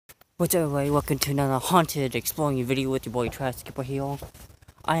What's up, everybody? Welcome to another haunted exploring video with your boy Trash Skipper here.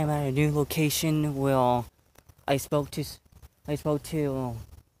 I am at a new location where I spoke to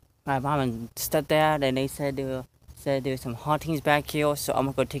my mom and stepdad, and they said there's some hauntings back here. So I'm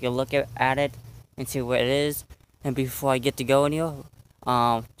gonna go take a look at it and see where it is. And before I get to go in here,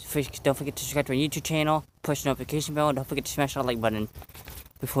 don't forget to subscribe to my YouTube channel, push the notification bell, and don't forget to smash that like button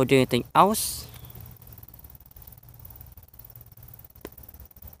before doing anything else.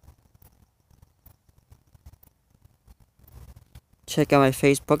 Check out my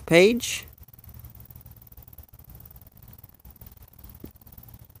Facebook page.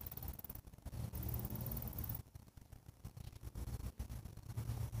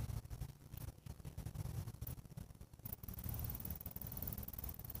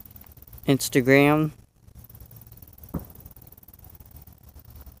 Instagram.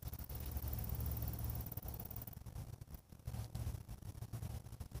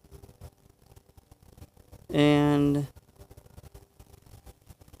 And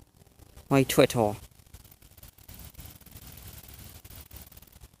my Twitter.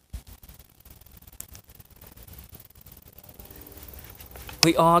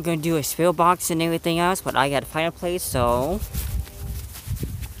 We are gonna do a spill box and everything else, but I got a fireplace, so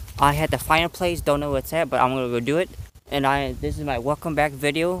I had the fireplace, don't know where it's at, but I'm gonna go do it. And this is my welcome back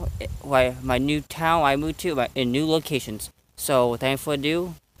video, my new town I moved to, in new locations. So without further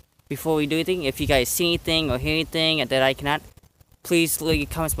ado, before we do anything, if you guys see anything or hear anything that I cannot, please leave your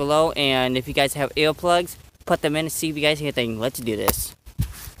comments below, and if you guys have earplugs, put them in and see if you guys hear anything. Let's do this.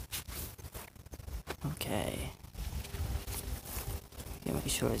 Okay. Make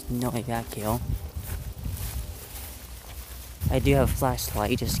sure there's nobody back here. I do have a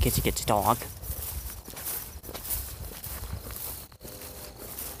flashlight just in case it gets dark.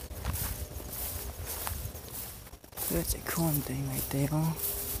 There's a corn thing right there.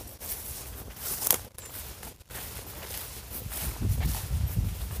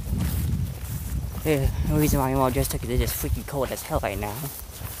 Yeah, the reason why I'm all dressed up is it's just freaking cold as hell right now.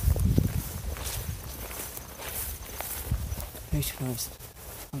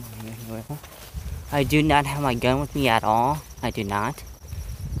 I do not have my gun with me at all. I do not.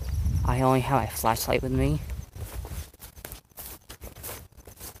 I only have my flashlight with me.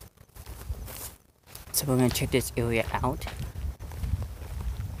 So we're gonna check this area out.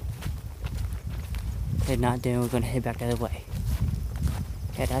 If not, then we're gonna head back the other way.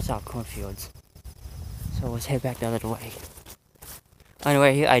 Yeah, that's our cornfields. So let's head back the other way. On the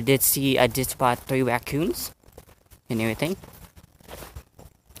way here, I did spot 3 raccoons and everything.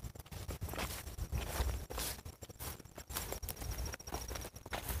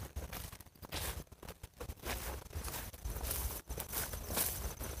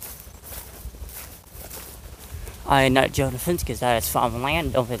 I am not jumping the fence because that is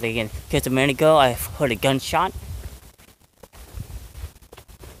farmland. Don't think again. Because a minute ago, I heard a gunshot.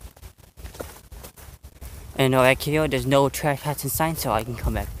 And back here, there's no trespassing sign, so I can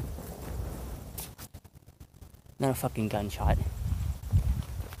come back. Not a fucking gunshot.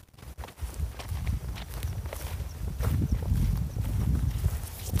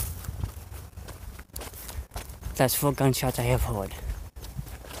 That's 4 gunshots I have heard.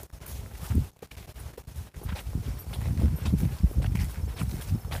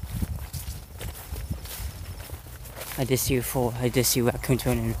 I just see raccoons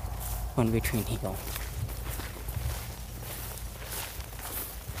running one between here.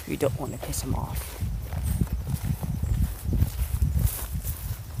 You don't want to piss them off.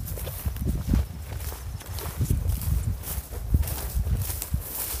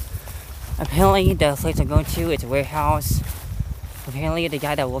 Apparently, the place I'm going to, it's a warehouse. Apparently, the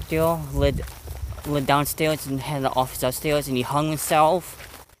guy that worked there lived downstairs and had an office upstairs, and he hung himself.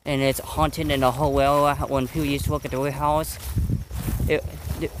 And it's haunted in the whole area when people used to work at the warehouse. You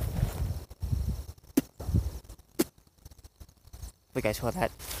guys saw that.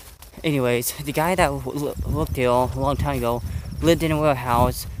 Anyways, the guy that worked there a long time ago lived in a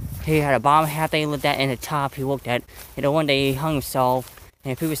warehouse. He had a bottom half that he lived at and the top he worked at. And then one day he hung himself.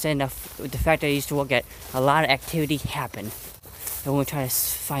 And people said the fact that he used to work at, a lot of activity happened. And we're trying to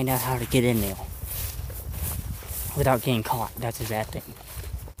find out how to get in there without getting caught. That's a bad thing.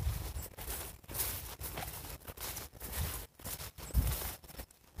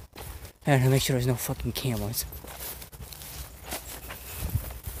 And to make sure there's no fucking cameras.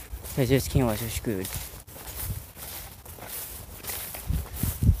 Because these cameras are screwed.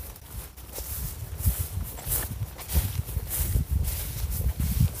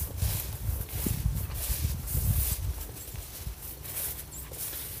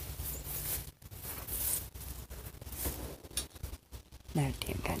 That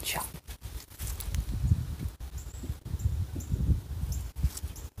damn gun Headshot.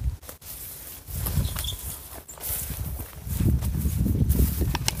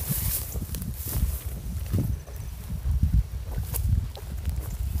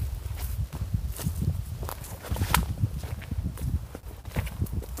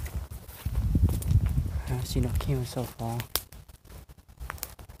 I don't see no camera so far.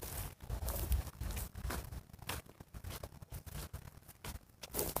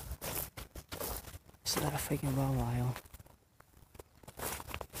 It's not a freaking while.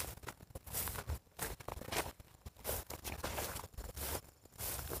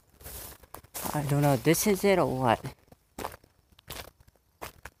 I don't know, this is it or what?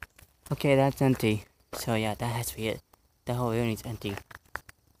 Okay, that's empty. So yeah, that has to be it. The whole unit's empty.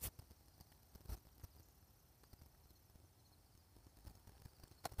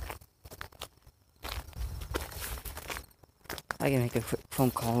 I can make a quick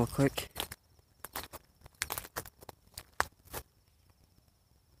phone call real quick.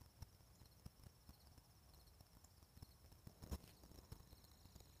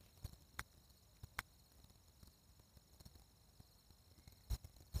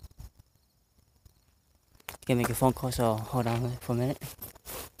 Can make a phone call, so hold on for a minute.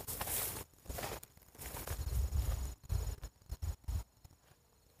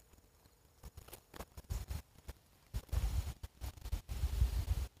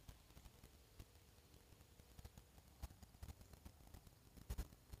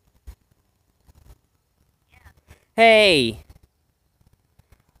 Hey,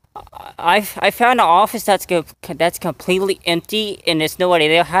 I found an office that's completely empty and there's nobody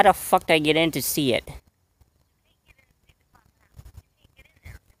there. How the fuck did I get in to see it?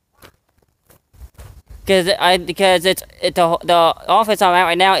 Because it's the office I'm at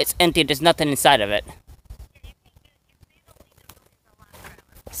right now. It's empty. There's nothing inside of it.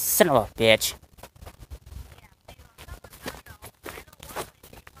 Son of a bitch.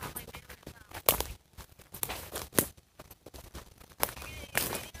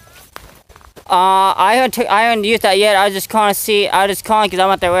 I haven't used that yet. I was just calling to see. I was just calling because I'm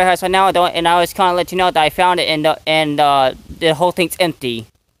at the warehouse right now. And I was calling to let you know that I found it and the whole thing's empty.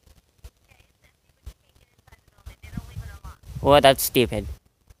 Well, that's stupid.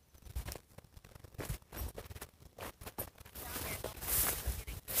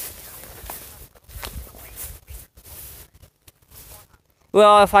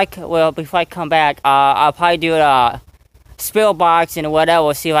 Well, before I come back, I'll probably do a spill box and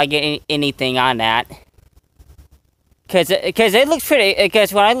whatever. See if I get anything on that. Cause it looks pretty.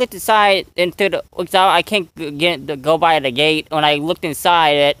 Because when I looked inside I can't go by the gate. When I looked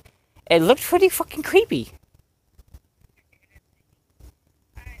inside it looked pretty fucking creepy.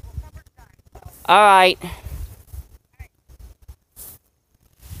 All right.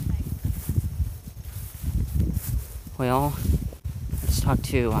 Well, let's talk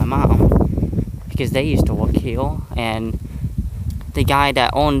to my mom because they used to work here, and the guy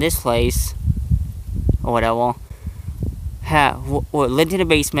that owned this place or whatever lived in the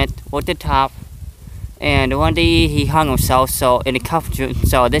basement, worked at the top, and one day he hung himself. So in the conference room,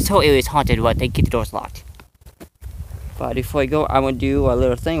 so this whole area is haunted, but they keep the doors locked. But before I go, I'm gonna do a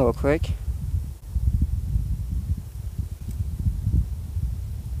little thing real quick.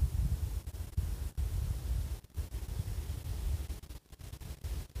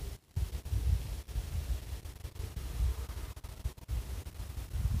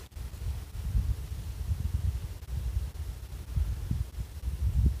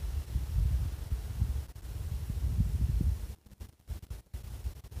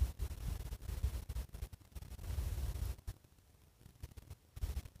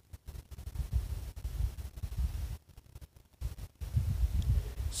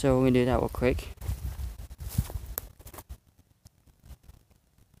 So we're gonna do that real quick.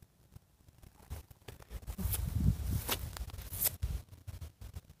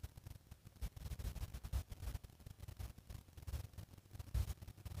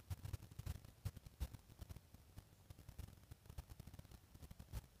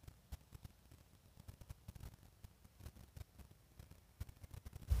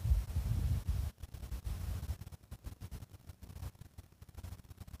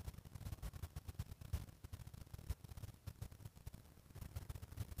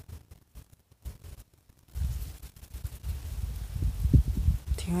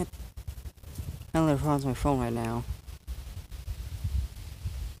 Damn it. I don't know if it's on my phone right now.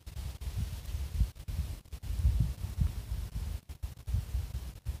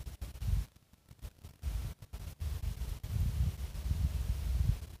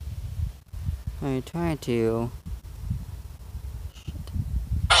 I'm trying to.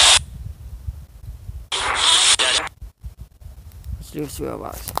 Let's do a spirit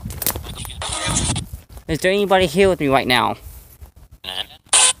box. Is there anybody here with me right now?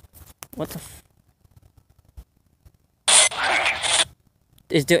 What the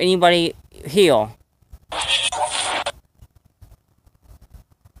Is there anybody here?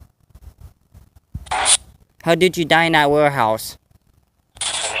 How did you die in that warehouse?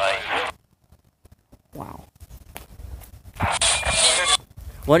 Wow.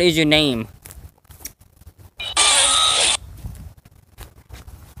 What is your name?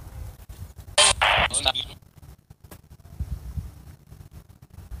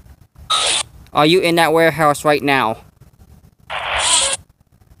 Are you in that warehouse right now?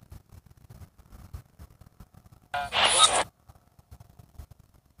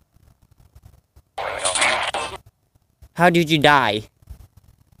 How did you die?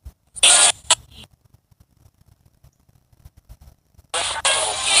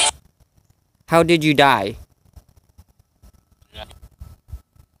 How did you die?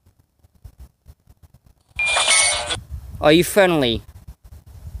 Are you friendly?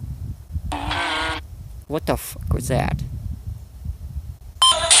 What the fuck was that?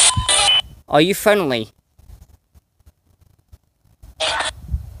 Are you friendly?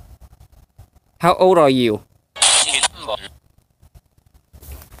 How old are you?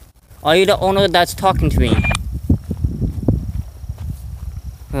 Are you the owner that's talking to me?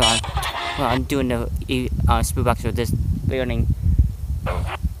 Hold on. Well, I'm doing the spirit box with this building.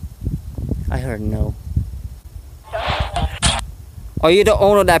 I heard no. Are you the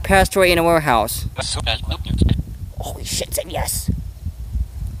owner that passed away in the warehouse? Holy shit, said yes.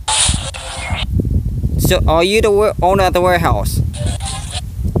 So, are you the owner of the warehouse?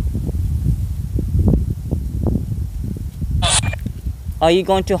 Are you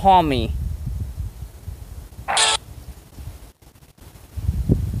going to harm me?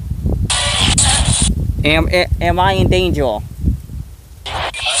 Am I in danger?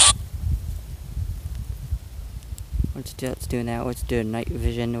 Let's do now. Let's do a night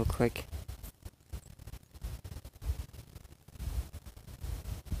vision real quick.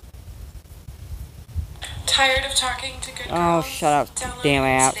 Tired of talking to good girls? Oh, shut up, Download damn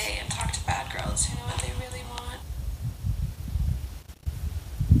app. today and talk to bad girls who know what they really want.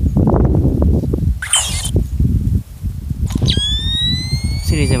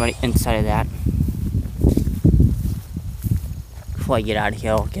 See if there's anybody inside of that. Before I get out of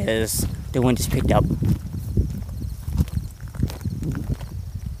here, because the wind just picked up.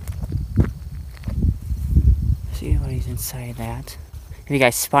 See if anybody's inside of that. If you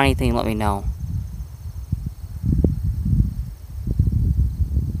guys spot anything, let me know.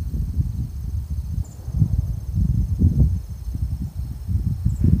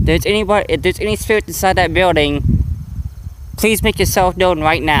 If there's any spirit inside that building, please make yourself known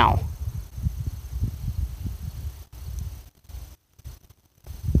right now.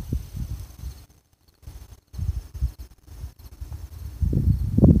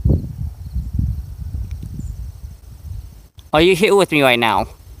 Are you here with me right now?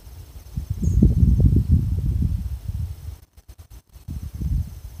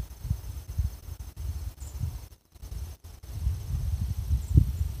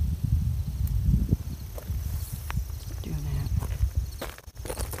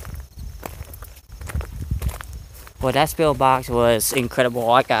 Well, that spill box was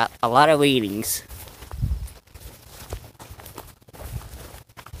incredible. I got a lot of readings.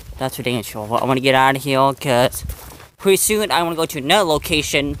 That's for damn sure. Well, I want to get out of here because pretty soon I want to go to another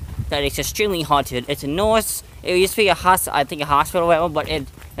location that is extremely haunted. It's in North. It used to be a hospital, I think a hospital or whatever, but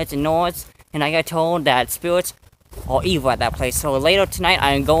it's in North. And I got told that spirits are evil at that place. So later tonight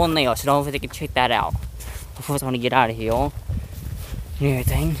I am going there. So don't forget to check that out. But first I want to get out of here and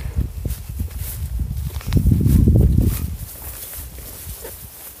everything.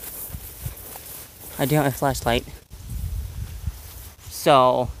 I do have a flashlight.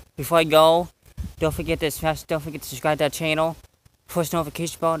 So before I go, don't forget to subscribe to that channel, push the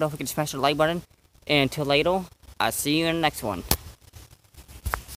notification bell, don't forget to smash the like button, and until later, I'll see you in the next one.